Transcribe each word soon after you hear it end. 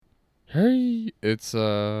Hey, it's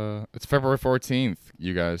February 14th,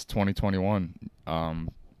 you guys, 2021. And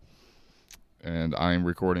I'm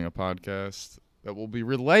recording a podcast that will be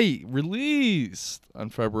released on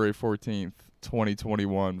February 14th,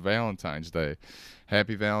 2021, Valentine's Day.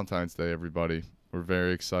 Happy Valentine's Day, everybody. We're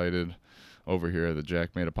very excited over here at the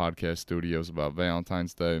Jack Made a Podcast Studios about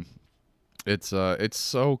Valentine's Day. It's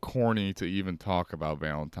so corny to even talk about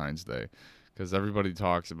Valentine's Day because everybody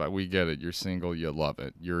talks about. We get it. You're single, you love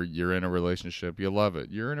it. You're in a relationship, you love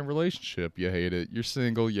it. You're in a relationship, you hate it. You're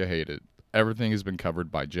single, you hate it. Everything has been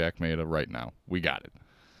covered by Jack Maida right now. We got it.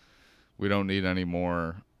 We don't need any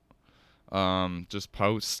more just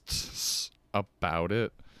posts about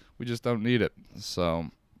it. We just don't need it. So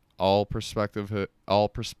all perspectives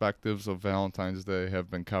of Valentine's Day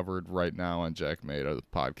have been covered right now on Jack Maida the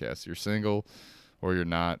podcast. You're single or you're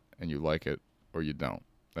not, and you like it or you don't.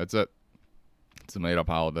 That's it. It's a made up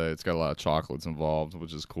holiday. It's got a lot of chocolates involved,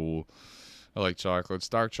 which is cool. I like chocolates,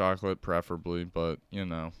 dark chocolate preferably, but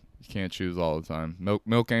you can't choose all the time.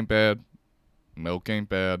 Milk ain't bad. Milk ain't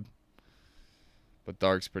bad. But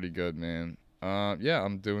dark's pretty good, man. Yeah,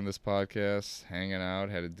 I'm doing this podcast, hanging out,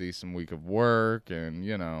 had a decent week of work, and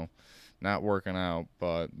not working out.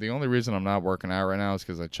 But the only reason I'm not working out right now is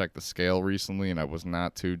because I checked the scale recently and I was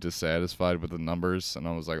not too dissatisfied with the numbers, and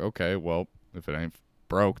I was like, okay, well, if it ain't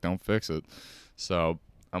broke, don't fix it. So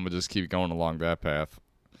I'm gonna just keep going along that path.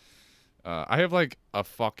 I have like a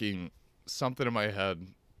fucking something in my head.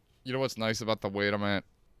 You know what's nice about the weight I'm at?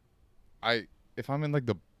 If I'm in like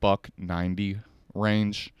the buck 90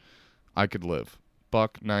 range, I could live.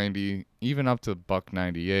 Buck 90, even up to buck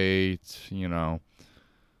 98,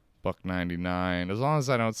 buck 99. As long as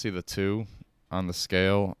I don't see the 2 on the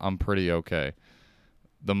scale, I'm pretty okay.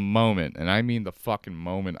 The moment, and I mean the fucking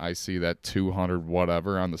moment I see that 200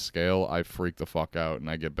 whatever on the scale, I freak the fuck out and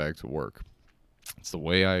I get back to work. It's the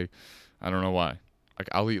way I don't know why. Like,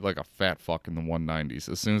 I'll eat like a fat fuck in the 190s.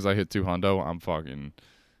 As soon as I hit 200, I'm fucking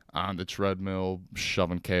on the treadmill,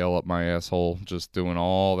 shoving kale up my asshole, just doing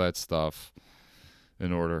all that stuff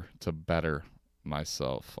in order to better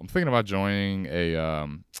myself. I'm thinking about joining a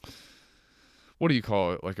what do you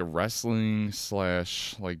call it? Like a wrestling /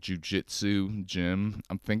 like jujitsu gym.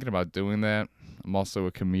 I'm thinking about doing that. I'm also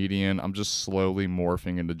a comedian. I'm just slowly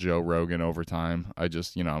morphing into Joe Rogan over time. I'm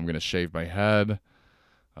going to shave my head.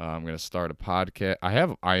 I'm going to start a podcast.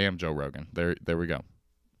 I am Joe Rogan. There we go.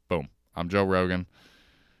 Boom. I'm Joe Rogan.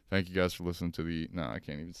 Thank you guys for listening to no, I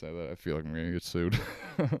can't even say that. I feel like I'm going to get sued.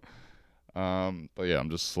 But yeah, I'm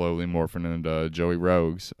just slowly morphing into Joey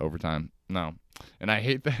Rogues over time. No. And I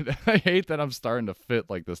hate that I'm starting to fit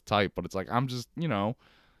like this type, but it's like I'm just,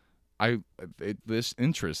 this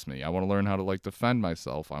interests me. I want to learn how to like defend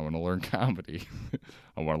myself. I want to learn comedy.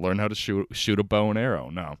 I want to learn how to shoot a bow and arrow.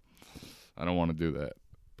 No. I don't want to do that.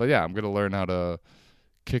 But yeah, I'm going to learn how to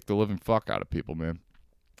kick the living fuck out of people, man.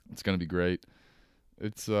 It's going to be great.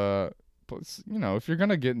 It's if you're going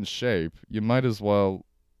to get in shape, you might as well.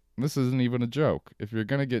 This isn't even a joke. If you're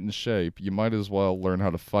going to get in shape, you might as well learn how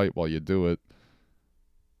to fight while you do it.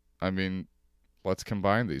 I mean, let's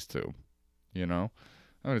combine these two, I mean,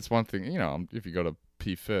 it's one thing, if you go to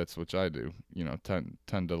P Fits, which I do,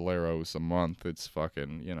 10 dollars a month, it's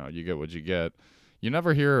fucking, you get what you get. You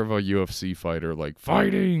never hear of a UFC fighter like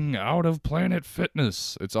fighting out of Planet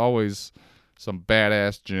Fitness. It's always some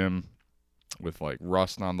badass gym with like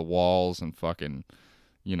rust on the walls and fucking,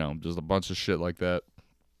 just a bunch of shit like that.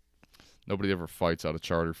 Nobody ever fights out of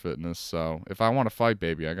Charter Fitness. So if I want to fight,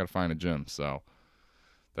 baby, I got to find a gym. So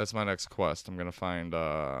that's my next quest. I'm going to find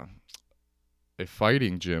a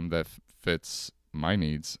fighting gym that fits my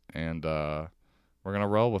needs. And we're going to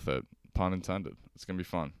roll with it. Pun intended. It's going to be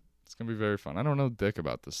fun. It's going to be very fun. I don't know dick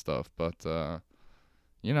about this stuff, but,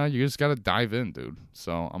 you just got to dive in, dude.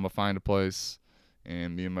 So I'm going to find a place,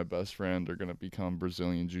 and me and my best friend are going to become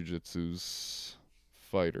Brazilian Jiu-Jitsu's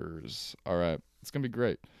fighters. All right. It's going to be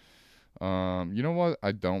great. You know what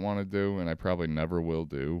I don't want to do, and I probably never will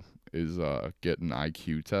do, is get an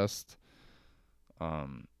IQ test.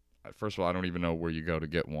 First of all, I don't even know where you go to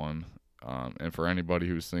get one. And for anybody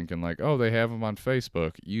who's thinking like, oh, they have them on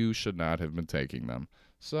Facebook, you should not have been taking them.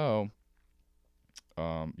 So,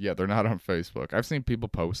 yeah, they're not on Facebook. I've seen people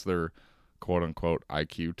post their quote-unquote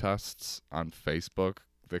IQ tests on Facebook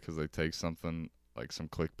because they take something like some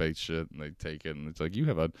clickbait shit and they take it and it's like, you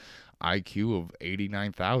have an IQ of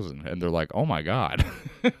 89,000, and they're like, oh my God.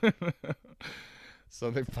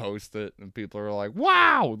 So they post it and people are like,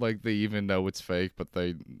 wow, like they even know it's fake, but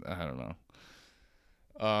I don't know.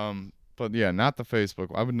 But yeah, not the Facebook.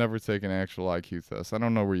 I would never take an actual IQ test. I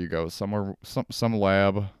don't know where you go. Somewhere, some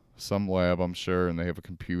lab, I'm sure, and they have a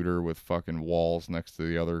computer with fucking walls next to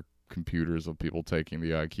the other computers of people taking the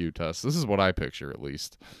IQ test. This is what I picture, at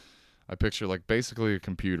least. I picture like basically a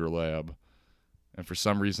computer lab, and for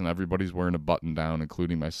some reason everybody's wearing a button down,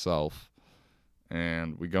 including myself.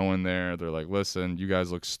 And we go in there, they're like, listen, you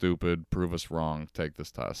guys look stupid, prove us wrong, take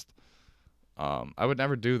this test. I would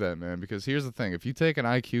never do that, man, because here's the thing: if you take an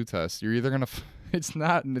IQ test, you're either gonna, it's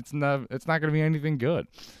not gonna be anything good,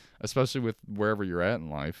 especially with wherever you're at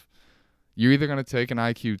in life. You're either gonna take an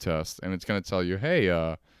IQ test and it's gonna tell you, hey,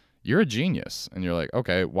 you're a genius, and you're like,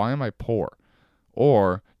 okay, why am I poor?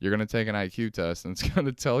 Or you're gonna take an IQ test and it's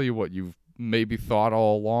gonna tell you what you've maybe thought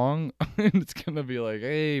all along, and it's gonna be like,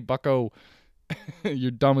 hey, bucko,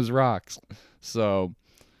 you're dumb as rocks. So,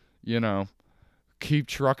 keep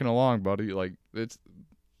trucking along, buddy. Like, it's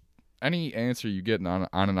any answer you get on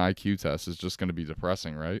an IQ test is just going to be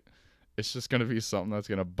depressing, right? It's just going to be something that's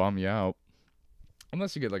going to bum you out.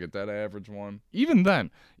 Unless you get like a dead average one. Even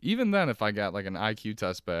then, if I got like an IQ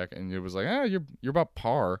test back and it was like, you're about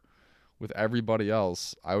par with everybody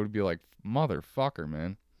else, I would be like, motherfucker,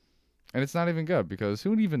 man. And it's not even good, because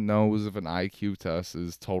who even knows if an IQ test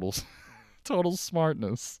is total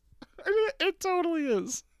smartness? It totally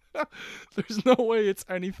is. There's no way it's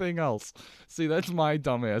anything else. See, that's my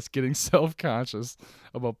dumbass getting self-conscious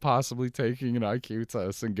about possibly taking an IQ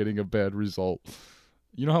test and getting a bad result.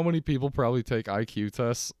 You know how many people probably take IQ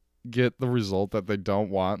tests, get the result that they don't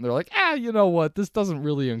want, and they're like, you know what? This doesn't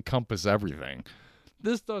really encompass everything.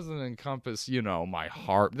 This doesn't encompass, my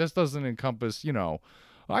heart. This doesn't encompass,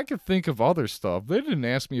 I could think of other stuff. They didn't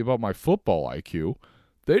ask me about my football IQ.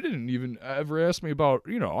 They didn't even ever ask me about,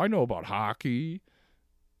 I know about hockey.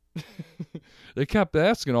 They kept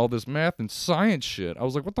asking all this math and science shit. I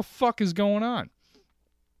was like, what the fuck is going on?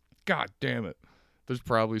 God damn it. There's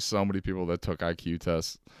probably so many people that took IQ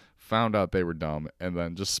tests, found out they were dumb, and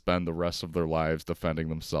then just spend the rest of their lives defending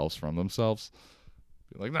themselves from themselves.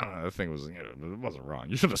 Like, no, that thing was, it wasn't wrong.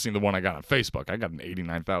 You should have seen the one I got on Facebook. I got an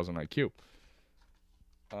 89,000 IQ.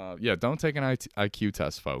 Yeah, don't take an IQ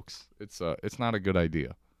test, folks. It's not a good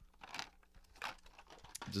idea.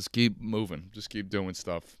 Just keep moving. Just keep doing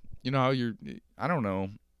stuff. I don't know.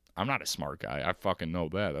 I'm not a smart guy. I fucking know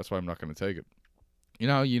that. That's why I'm not going to take it.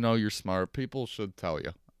 You're smart. People should tell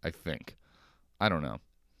you, I think. I don't know.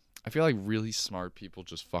 I feel like really smart people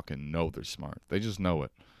just fucking know they're smart. They just know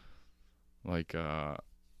it. Like, I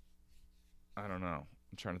don't know.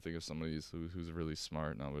 I'm trying to think of somebody who's really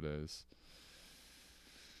smart nowadays.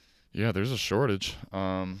 Yeah, there's a shortage.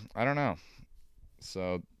 I don't know.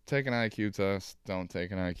 So, take an IQ test. Don't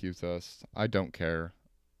take an IQ test. I don't care.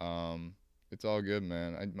 It's all good,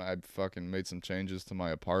 man. I fucking made some changes to my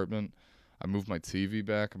apartment. I moved my TV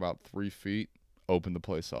back about 3 feet. Opened the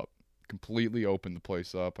place up. Completely opened the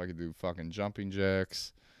place up. I could do fucking jumping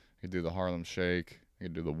jacks. I could do the Harlem Shake. I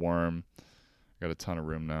could do the worm. I got a ton of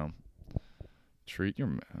room now. Treat your...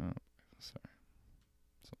 sorry.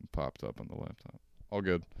 Something popped up on the laptop. All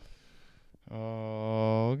good.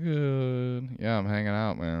 All good. Yeah, I'm hanging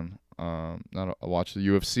out, man. I watched the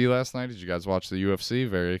UFC last night. Did you guys watch the UFC?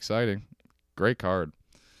 Very exciting. Great card.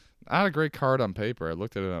 Not a great card on paper. I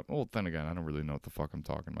looked at it. Well, then again, I don't really know what the fuck I'm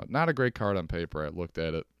talking about. Not a great card on paper. I looked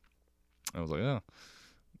at it. I was like,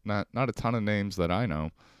 not a ton of names that I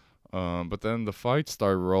know. But then the fights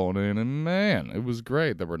started rolling in, and man, it was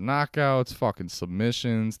great. There were knockouts, fucking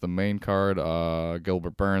submissions. The main card,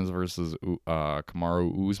 Gilbert Burns versus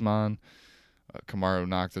Kamaru Usman. Kamaru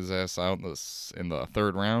knocked his ass out in the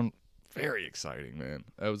third round. Very exciting, man.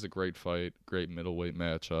 That was a great fight. Great middleweight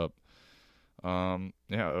matchup.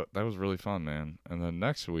 Yeah, that was really fun, man. And then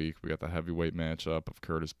next week, we got the heavyweight matchup of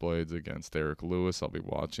Curtis Blades against Derek Lewis. I'll be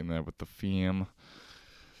watching that with the fam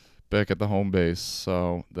back at the home base.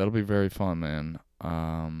 So that'll be very fun, man.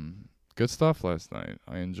 Good stuff last night.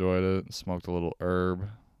 I enjoyed it. Smoked a little herb.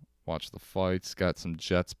 Watched the fights. Got some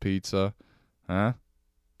Jets pizza. Huh?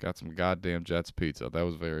 Got some goddamn Jets pizza. That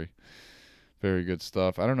was very, very good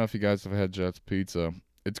stuff. I don't know if you guys have had Jets pizza.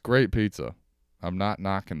 It's great pizza. I'm not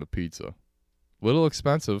knocking the pizza. Little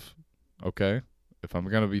expensive, okay? If I'm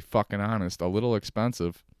going to be fucking honest, a little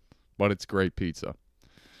expensive, but it's great pizza.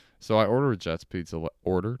 So I ordered Jets pizza.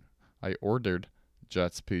 I ordered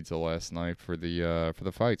Jets pizza last night for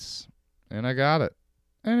the fights, and I got it,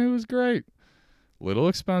 and it was great. Little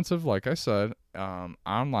expensive, like I said.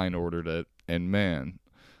 Online ordered it, and man,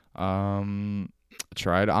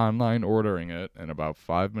 tried online ordering it, and about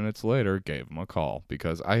 5 minutes later gave them a call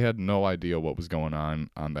because I had no idea what was going on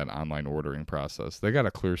that online ordering process. They got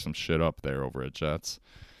to clear some shit up there over at Jets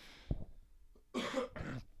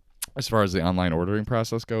as far as the online ordering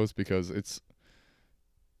process goes, because it's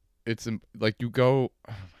like you go,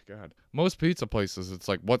 oh my god, most pizza places it's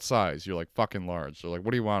like, what size? You're like, fucking large. They're like,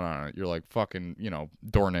 what do you want on it? You're like, fucking,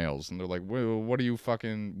 doornails. And they're like, what do you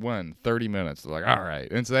fucking, when? 30 minutes. They're like, all right.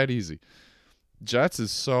 And it's that easy. Jets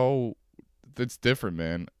is so, it's different,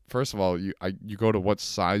 man. First of all, you go to what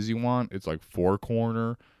size you want. It's like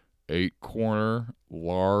 4-corner, 8-corner,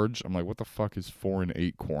 large. I'm like, what the fuck is 4 and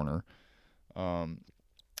 8-corner?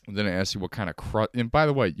 And then it asks you what kind of crust. And by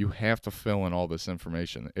the way, you have to fill in all this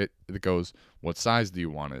information. It goes, what size do you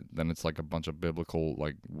want it? Then it's like a bunch of biblical,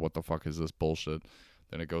 like, what the fuck is this bullshit?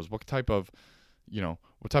 Then it goes, what type of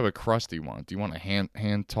crust do you want? Do you want a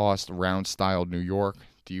hand tossed round style New York?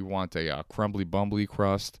 Do you want a crumbly bumbly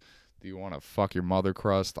crust? Do you want a fuck your mother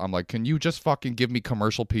crust? I'm like, can you just fucking give me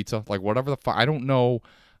commercial pizza? Like, whatever the fuck. I don't know.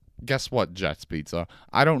 Guess what, Jets Pizza?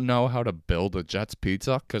 I don't know how to build a Jets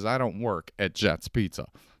Pizza because I don't work at Jets Pizza.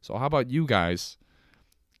 So how about you guys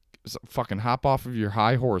fucking hop off of your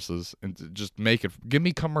high horses and just make it. Give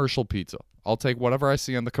me commercial pizza. I'll take whatever I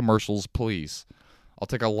see on the commercials, please. I'll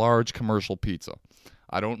take a large commercial pizza.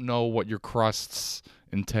 I don't know what your crusts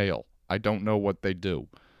entail. I don't know what they do.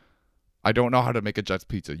 I don't know how to make a Jets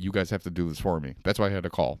Pizza. You guys have to do this for me. That's why I had to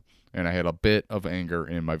call. And I had a bit of anger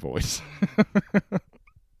in my voice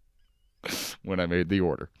when I made the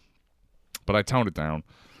order. But I toned it down.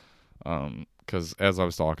 Because as I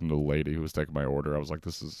was talking to the lady who was taking my order, I was like,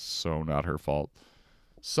 this is so not her fault.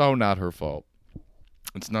 So not her fault.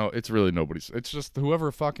 It's really nobody's. It's just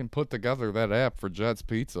whoever fucking put together that app for Jets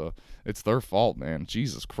Pizza. It's their fault, man.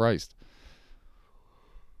 Jesus Christ.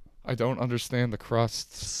 I don't understand the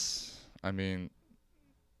crusts. I mean,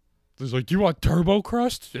 there's like, do you want turbo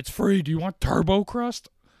crust? It's free. Do you want turbo crust?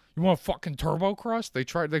 You want fucking turbo crust? They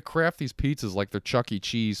craft these pizzas like they're Chuck E.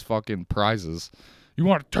 Cheese fucking prizes. You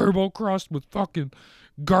want a turbo crust with fucking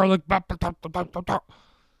garlic? Like,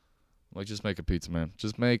 just make a pizza, man.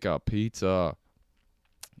 Just make a pizza.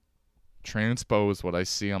 Transpose what I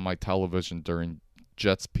see on my television during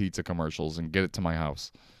Jets Pizza commercials and get it to my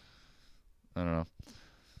house. I don't know.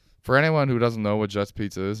 For anyone who doesn't know what Jets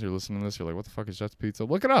Pizza is, you're listening to this, you're like, what the fuck is Jets Pizza?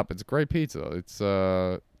 Look it up. It's great pizza. It's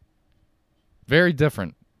very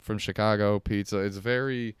different from Chicago pizza. It's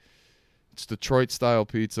Detroit-style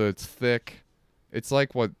pizza. It's thick. It's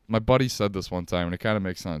like what my buddy said this one time, and it kind of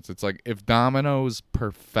makes sense. It's like if Domino's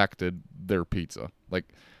perfected their pizza.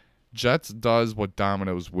 Like, Jets does what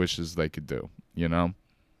Domino's wishes they could do, you know?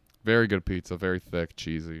 Very good pizza, very thick,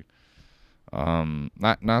 cheesy.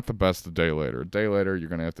 Not the best a day later. A day later, you're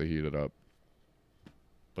going to have to heat it up.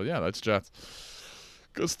 But yeah, that's Jets.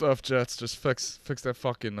 Good stuff, Jets. Just fix that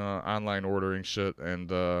fucking online ordering shit.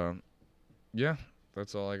 And yeah,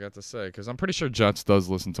 that's all I got to say. Because I'm pretty sure Jets does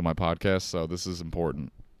listen to my podcast, so this is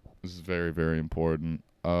important. This is very, very important.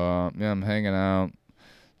 Yeah, I'm hanging out,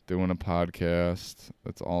 doing a podcast.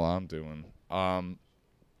 That's all I'm doing. Let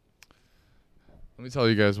me tell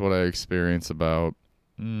you guys what I experienced about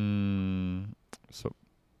 2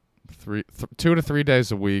 to 3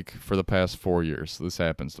 days a week for the past 4 years. This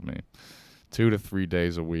happens to me. 2 to 3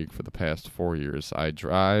 days a week for the past 4 years. I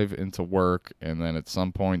drive into work, and then at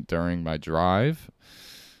some point during my drive,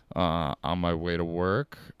 on my way to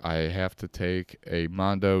work, I have to take a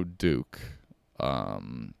Mondo Duke, a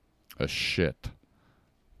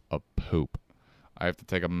poop. I have to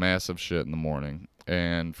take a massive shit in the morning.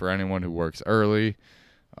 And for anyone who works early,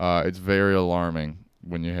 it's very alarming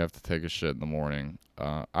when you have to take a shit in the morning.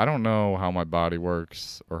 I don't know how my body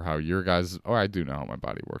works or how your guys... Oh, I do know how my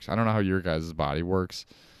body works. I don't know how your guys' body works.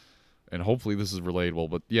 And hopefully this is relatable.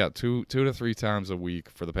 But yeah, 2 to 3 times a week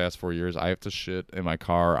for the past 4 years, I have to shit in my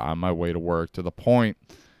car on my way to work to the point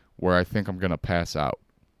where I think I'm going to pass out.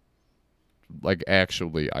 Like,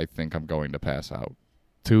 actually, I think I'm going to pass out.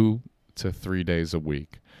 2 to 3 days a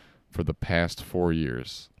week for the past 4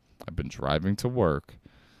 years. I've been driving to work.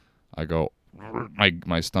 I go...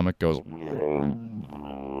 My stomach goes...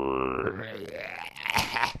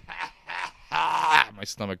 My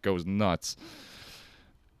stomach goes nuts.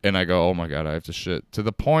 And I go, oh my God, I have to shit. To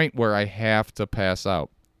the point where I have to pass out.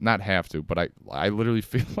 Not have to, but I literally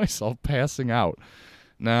feel myself passing out.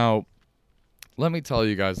 Now, let me tell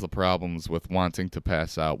you guys the problems with wanting to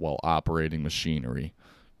pass out while operating machinery.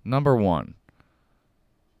 Number 1,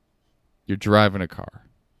 you're driving a car.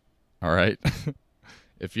 All right?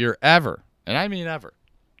 If you're ever, and I mean ever,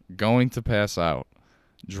 going to pass out,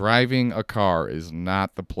 driving a car is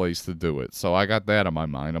not the place to do it. So I got that on my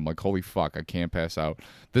mind. I'm like, holy fuck, I can't pass out.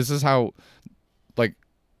 This is how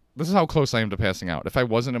close I am to passing out. If I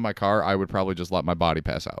wasn't in my car, I would probably just let my body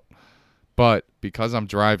pass out. But because I'm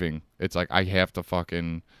driving, it's like I have to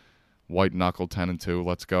fucking white knuckle 10 and 2.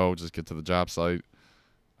 Let's go. Just get to the job site.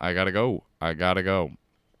 I gotta go.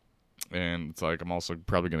 And it's like I'm also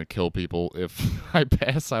probably going to kill people if I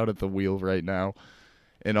pass out at the wheel right now.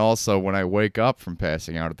 And also, when I wake up from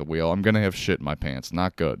passing out at the wheel, I'm going to have shit in my pants.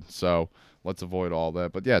 Not good. So let's avoid all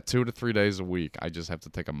that. But yeah, 2 to 3 days a week, I just have to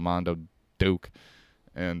take a Mondo Duke.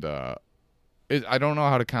 And I don't know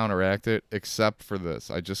how to counteract it except for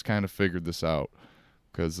this. I just kind of figured this out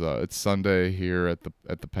because it's Sunday here at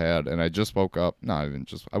the pad, and I just woke up. No, I didn't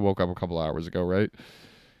just. I woke up a couple hours ago, right?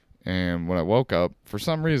 And when I woke up, for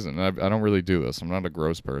some reason, I don't really do this. I'm not a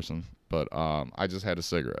gross person, but I just had a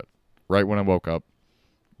cigarette right when I woke up.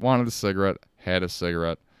 Wanted a cigarette, had a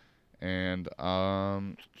cigarette, and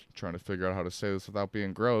trying to figure out how to say this without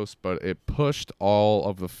being gross, but it pushed all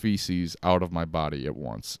of the feces out of my body at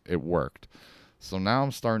once. It worked. So now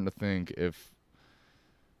I'm starting to think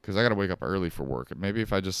because I got to wake up early for work, maybe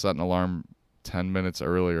if I just set an alarm 10 minutes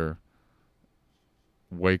earlier,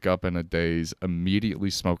 wake up in a daze, immediately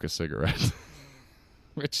smoke a cigarette,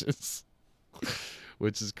 which is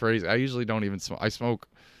crazy. I usually don't even smoke. I smoke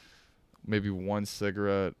maybe one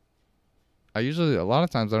cigarette. A lot of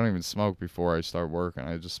times I don't even smoke before I start working.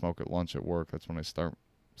 I just smoke at lunch at work. That's when I start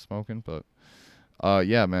smoking. But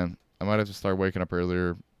yeah, man, I might have to start waking up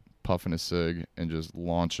earlier, puffing a cig, and just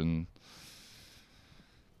launching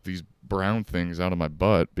these brown things out of my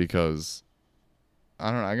butt because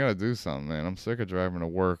I don't know. I gotta do something, man. I'm sick of driving to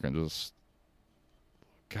work and just,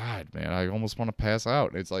 God, man, I almost want to pass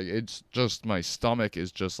out. It's just my stomach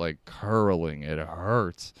is just like curling. It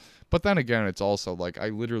hurts. But then again, it's also like I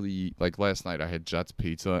literally, like last night I had Jets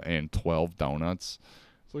Pizza and 12 donuts.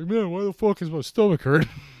 It's like, man, why the fuck is my stomach hurt?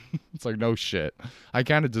 It's like, no shit. I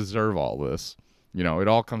kind of deserve all this. You know, it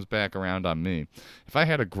all comes back around on me. If I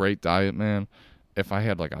had a great diet, man, if I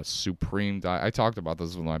had like a supreme diet, I talked about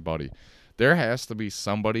this with my buddy. There has to be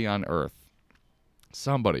somebody on earth.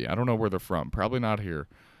 Somebody, I don't know where they're from. Probably not here.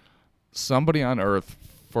 Somebody on earth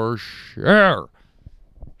for sure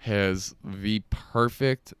has the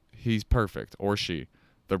perfect. He's perfect, or she.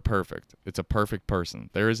 They're perfect. It's a perfect person.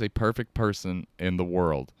 There is a perfect person in the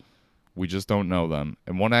world. We just don't know them.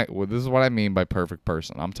 And this is what I mean by perfect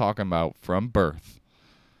person. I'm talking about from birth.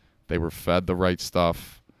 They were fed the right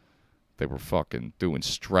stuff. They were fucking doing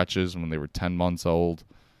stretches when they were 10 months old.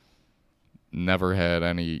 Never had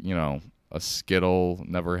any, a Skittle.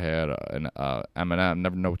 Never had an M&M.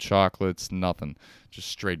 Never no chocolates. Nothing. Just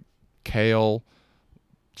straight kale.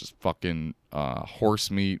 Just fucking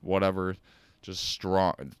horse meat, whatever. Just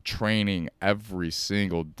strong training every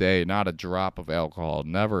single day. Not a drop of alcohol.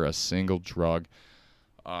 Never a single drug.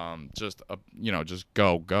 Just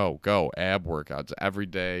go. Ab workouts every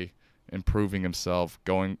day. Improving himself,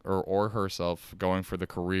 going or herself, going for the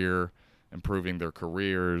career, improving their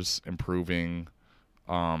careers, improving.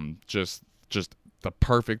 Just the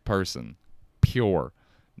perfect person, pure,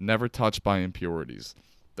 never touched by impurities.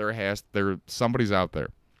 Somebody's out there.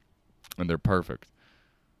 And they're perfect.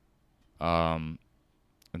 And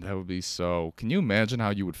that would be so. Can you imagine how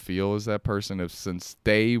you would feel as that person if since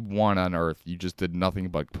day one on earth you just did nothing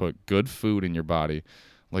but put good food in your body,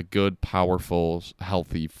 like good, powerful,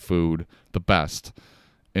 healthy food, the best,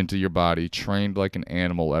 into your body, trained like an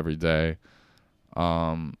animal every day,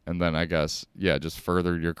 and then I guess, yeah, just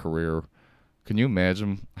furthered your career. Can you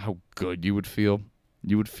imagine how good you would feel?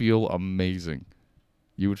 You would feel amazing.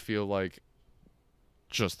 You would feel like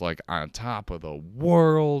just like on top of the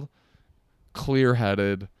world,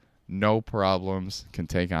 clear-headed, no problems, can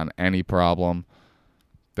take on any problem.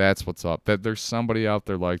 That's what's up. That there's somebody out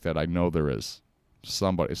there like that. I know there is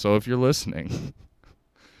somebody. So if you're listening,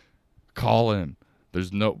 call in.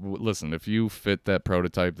 Listen, if you fit that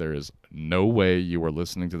prototype, there is no way you are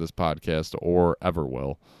listening to this podcast or ever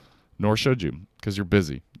will, nor should you, because you're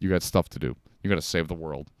busy. You got stuff to do. You got to save the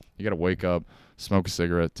world. You got to wake up, smoke a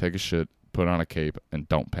cigarette, take a shit, put on a cape, and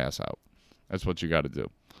don't pass out. That's what you got to do.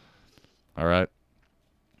 All right?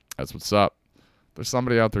 That's what's up. There's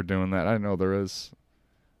somebody out there doing that. I know there is.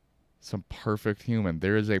 Some perfect human.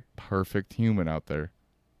 There is a perfect human out there.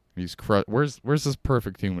 Where's this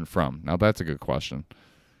perfect human from? Now that's a good question.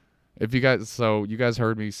 You guys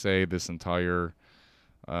heard me say this entire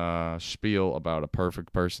spiel about a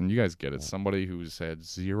perfect person. You guys get it. Somebody who's had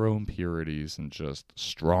zero impurities and just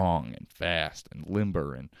strong and fast and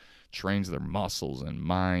limber and trains their muscles and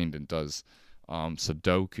mind and does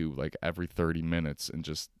Sudoku like every 30 minutes and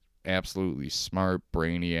just absolutely smart,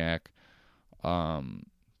 brainiac,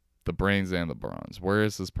 the brains and the bronze. Where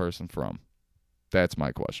is this person from? That's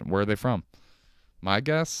my question. Where are they from? My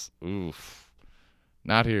guess? Oof.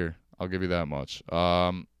 Not here. I'll give you that much. If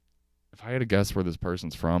I had to guess where this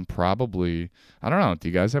person's from, probably, I don't know. Do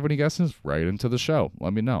you guys have any guesses? Write into the show.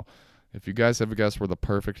 Let me know. If you guys have a guess where the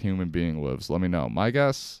perfect human being lives, let me know. My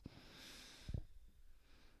guess,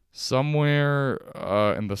 Somewhere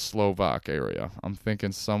in the Slovak area. I'm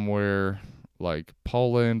thinking somewhere like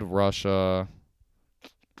Poland, Russia,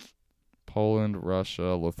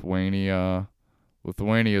 Lithuania.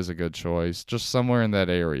 Lithuania is a good choice. Just somewhere in that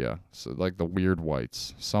area. So like the weird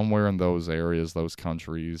whites. Somewhere in those areas, those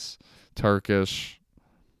countries. Turkish.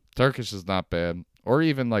 Turkish is not bad. Or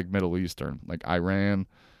even like Middle Eastern. Like Iran.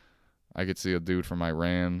 I could see a dude from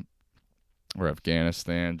Iran or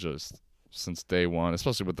Afghanistan just since day one,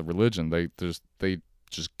 especially with the religion. They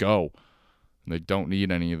just go. And they don't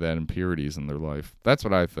need any of that impurities in their life. That's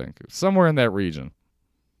what I think. Somewhere in that region.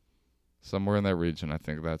 Somewhere in that region, I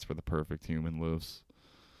think that's where the perfect human lives.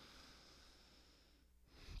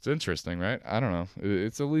 It's interesting, right? I don't know.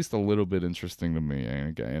 It's at least a little bit interesting to me,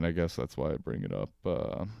 and I guess that's why I bring it up.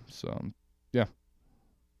 Yeah.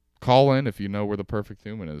 Call in if you know where the perfect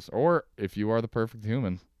human is. Or if you are the perfect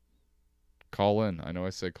human, call in. I know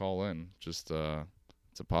I say call in. Just,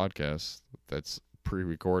 it's a podcast that's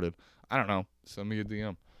pre-recorded. I don't know. Send me a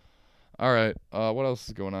DM. All right. What else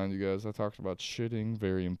is going on, you guys? I talked about shitting.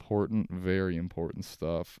 Very important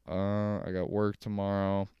stuff. I got work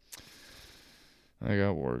tomorrow.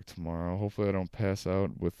 Hopefully I don't pass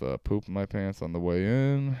out with poop in my pants on the way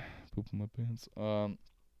in. Poop in my pants. Yeah,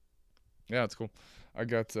 it's cool. I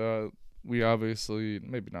got we obviously,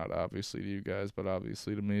 maybe not obviously to you guys, but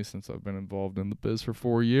obviously to me, since I've been involved in the biz for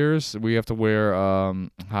 4 years, we have to wear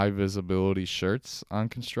high visibility shirts on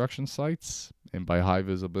construction sites. And by high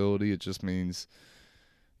visibility, it just means,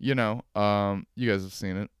 you guys have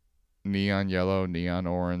seen it. Neon yellow, neon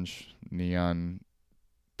orange, neon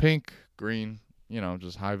pink, green,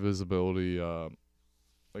 just high visibility,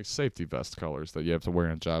 like safety vest colors that you have to wear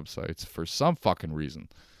on job sites for some fucking reason.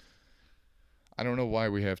 I don't know why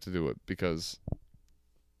we have to do it, because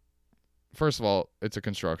first of all, it's a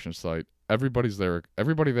construction site. Everybody there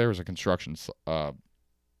is a construction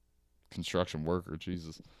worker.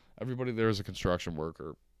 Jesus. Everybody there is a construction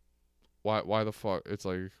worker. Why the fuck? It's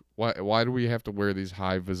like, why do we have to wear these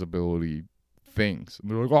high visibility things?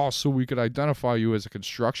 And they're like, oh, so we could identify you as a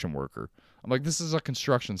construction worker. I'm like, this is a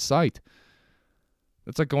construction site.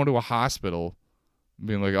 It's like going to a hospital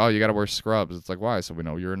being like, oh, you got to wear scrubs. It's like, why? So we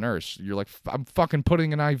know you're a nurse. You're like, I'm fucking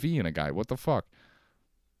putting an IV in a guy. What the fuck?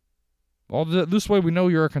 Well, this way we know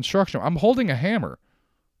you're a construction. I'm holding a hammer.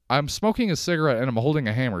 I'm smoking a cigarette and I'm holding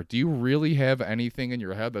a hammer. Do you really have anything in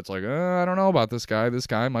your head that's like, I don't know about this guy. This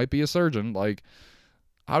guy might be a surgeon. Like,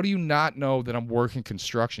 how do you not know that I'm working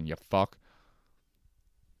construction, you fuck?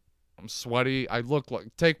 I'm sweaty. I look like,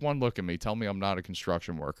 take one look at me. Tell me I'm not a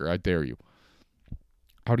construction worker. I dare you.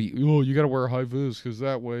 How do you got to wear high vis because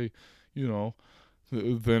that way, then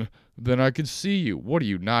I can see you. What do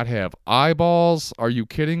you not have? Eyeballs? Are you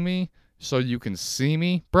kidding me? So you can see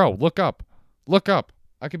me? Bro, look up. Look up.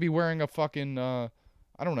 I could be wearing a fucking, I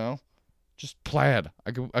don't know, just plaid.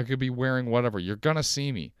 I could be wearing whatever. You're going to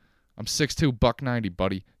see me. I'm 6'2", $190,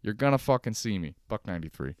 buddy. You're going to fucking see me.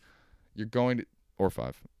 $193. You're going to, or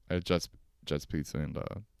 5. I had Jets Pizza and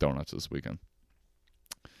donuts this weekend.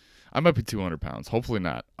 I might be 200 pounds. Hopefully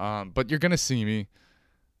not. But you're going to see me.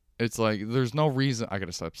 It's like, there's no reason. I got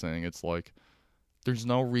to stop saying it's like, there's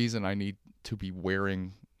no reason I need to be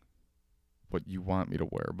wearing what you want me to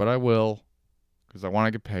wear. But I will, because I want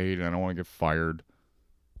to get paid and I don't want to get fired.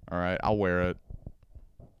 All right, I'll wear it.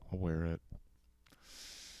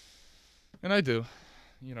 And I do,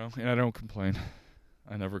 and I don't complain.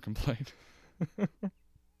 I never complain.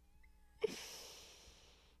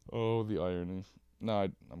 Oh, the irony. No,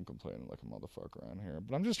 I'm complaining like a motherfucker around here.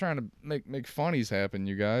 But I'm just trying to make funnies happen,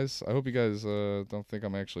 you guys. I hope you guys don't think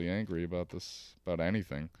I'm actually angry about this, about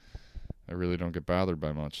anything. I really don't get bothered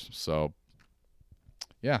by much. So,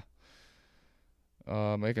 yeah.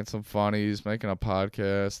 Making some funnies, making a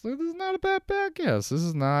podcast. This is not a bad podcast. This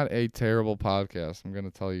is not a terrible podcast. I'm going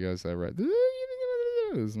to tell you guys that right. This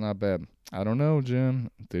is not bad. I don't know,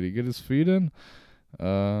 Jim. Did he get his feet in?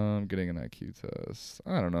 Getting an IQ test.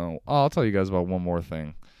 I don't know. I'll tell you guys about one more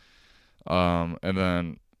thing. And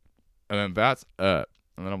then that's it.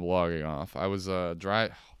 And then I'm logging off. I was fuck, did I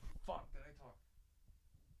talk?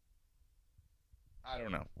 I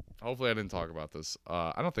don't know. Hopefully I didn't talk about this.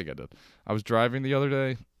 I don't think I did. I was driving the other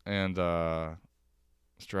day, and I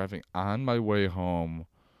was driving on my way home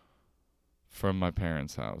from my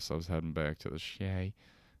parents' house. I was heading back to the Shay,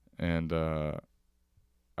 and I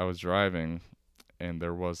was driving, and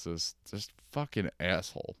there was this fucking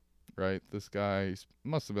asshole, right? This guy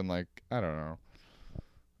must have been like, I don't know,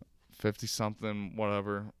 50-something,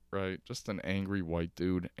 whatever, right? Just an angry white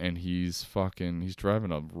dude, and he's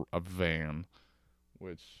driving a van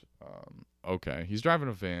which, okay. He's driving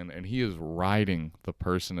a van, and he is riding the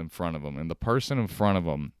person in front of him. And the person in front of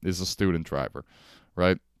him is a student driver,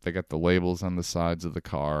 right? They got the labels on the sides of the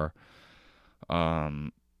car.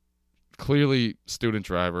 Clearly, student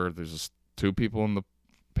driver. There's just two people in the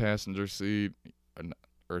passenger seat,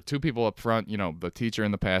 or two people up front, the teacher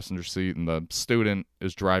in the passenger seat, and the student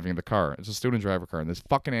is driving the car. It's a student driver car, and this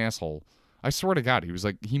fucking asshole, I swear to God,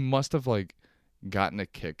 he must have, gotten a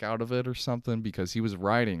kick out of it or something, because he was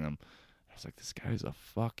riding him. I was like, this guy's a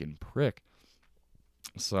fucking prick.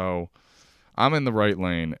 So I'm in the right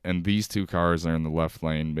lane, and these two cars are in the left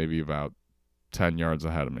lane, maybe about 10 yards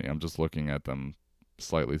ahead of me. I'm just looking at them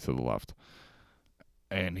slightly to the left.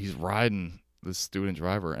 And he's riding this student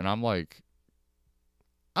driver, and I'm angry.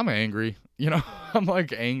 I'm angry.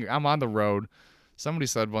 I'm on the road. Somebody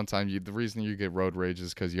said one time, the reason you get road rage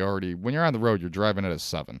is because when you're on the road, you're driving at a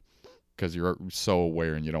 7 because you're so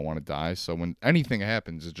aware and you don't want to die. So when anything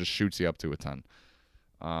happens, it just shoots you up to a 10.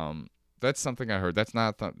 That's something I heard.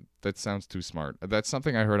 That sounds too smart. That's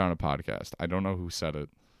something I heard on a podcast. I don't know who said it.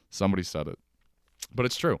 Somebody said it. But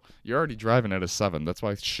it's true. You're already driving at a 7. That's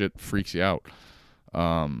why shit freaks you out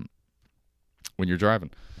when you're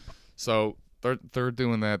driving. So they're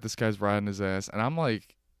doing that. This guy's riding his ass. And I'm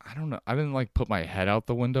like, I don't know. I didn't put my head out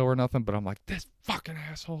the window or nothing, but I'm like, this fucking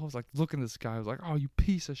asshole. I was looking at this guy. I was like, oh, you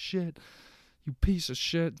piece of shit. You piece of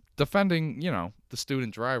shit. Defending, the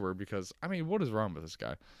student driver because, what is wrong with this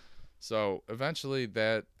guy? So eventually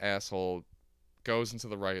that asshole goes into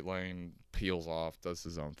the right lane, peels off, does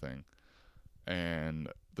his own thing. And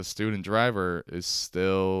the student driver is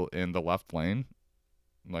still in the left lane,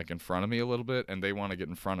 in front of me a little bit, and they want to get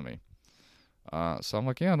in front of me. So I'm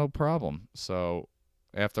like, yeah, no problem. So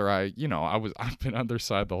after I've been on their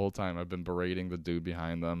side the whole time. I've been berating the dude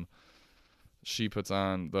behind them.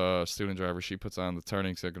 The student driver, she puts on the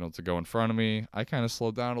turning signal to go in front of me. I kind of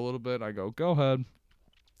slow down a little bit. I go ahead.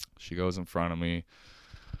 She goes in front of me.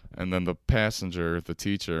 And then the passenger, the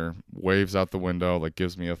teacher, waves out the window,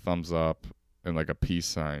 gives me a thumbs up and a peace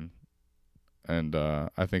sign. And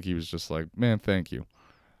I think he was just like, man, thank you.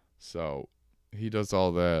 So he does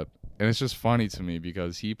all that. And it's just funny to me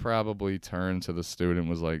because he probably turned to the student and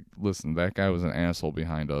was like, listen, that guy was an asshole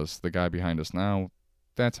behind us. The guy behind us now,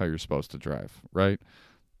 that's how you're supposed to drive, right?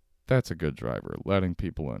 That's a good driver, letting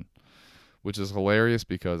people in. Which is hilarious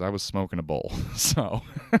because I was smoking a bowl. So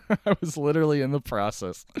I was literally in the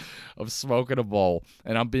process of smoking a bowl.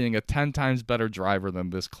 And I'm being a 10 times better driver than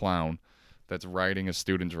this clown that's riding a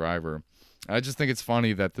student driver. I just think it's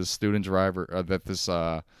funny that this student driver, this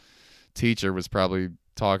teacher was probably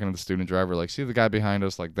talking to the student driver, see the guy behind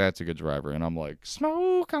us, that's a good driver. And I'm like,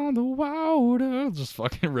 smoke on the water, just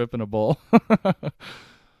fucking ripping a bowl.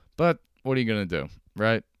 But what are you going to do,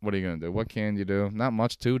 right? What are you going to do? What can you do? Not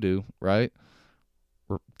much to do, right?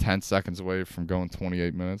 We're 10 seconds away from going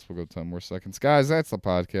 28 minutes. We'll go 10 more seconds. Guys, that's the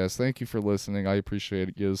podcast. Thank you for listening. I appreciate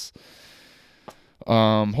it, guys.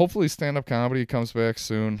 Hopefully stand-up comedy comes back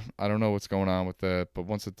soon. I don't know what's going on with that, but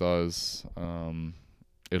once it does,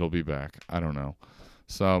 it'll be back. I don't know.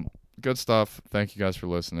 So, good stuff. Thank you guys for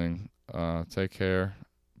listening. Take care.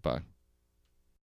 Bye.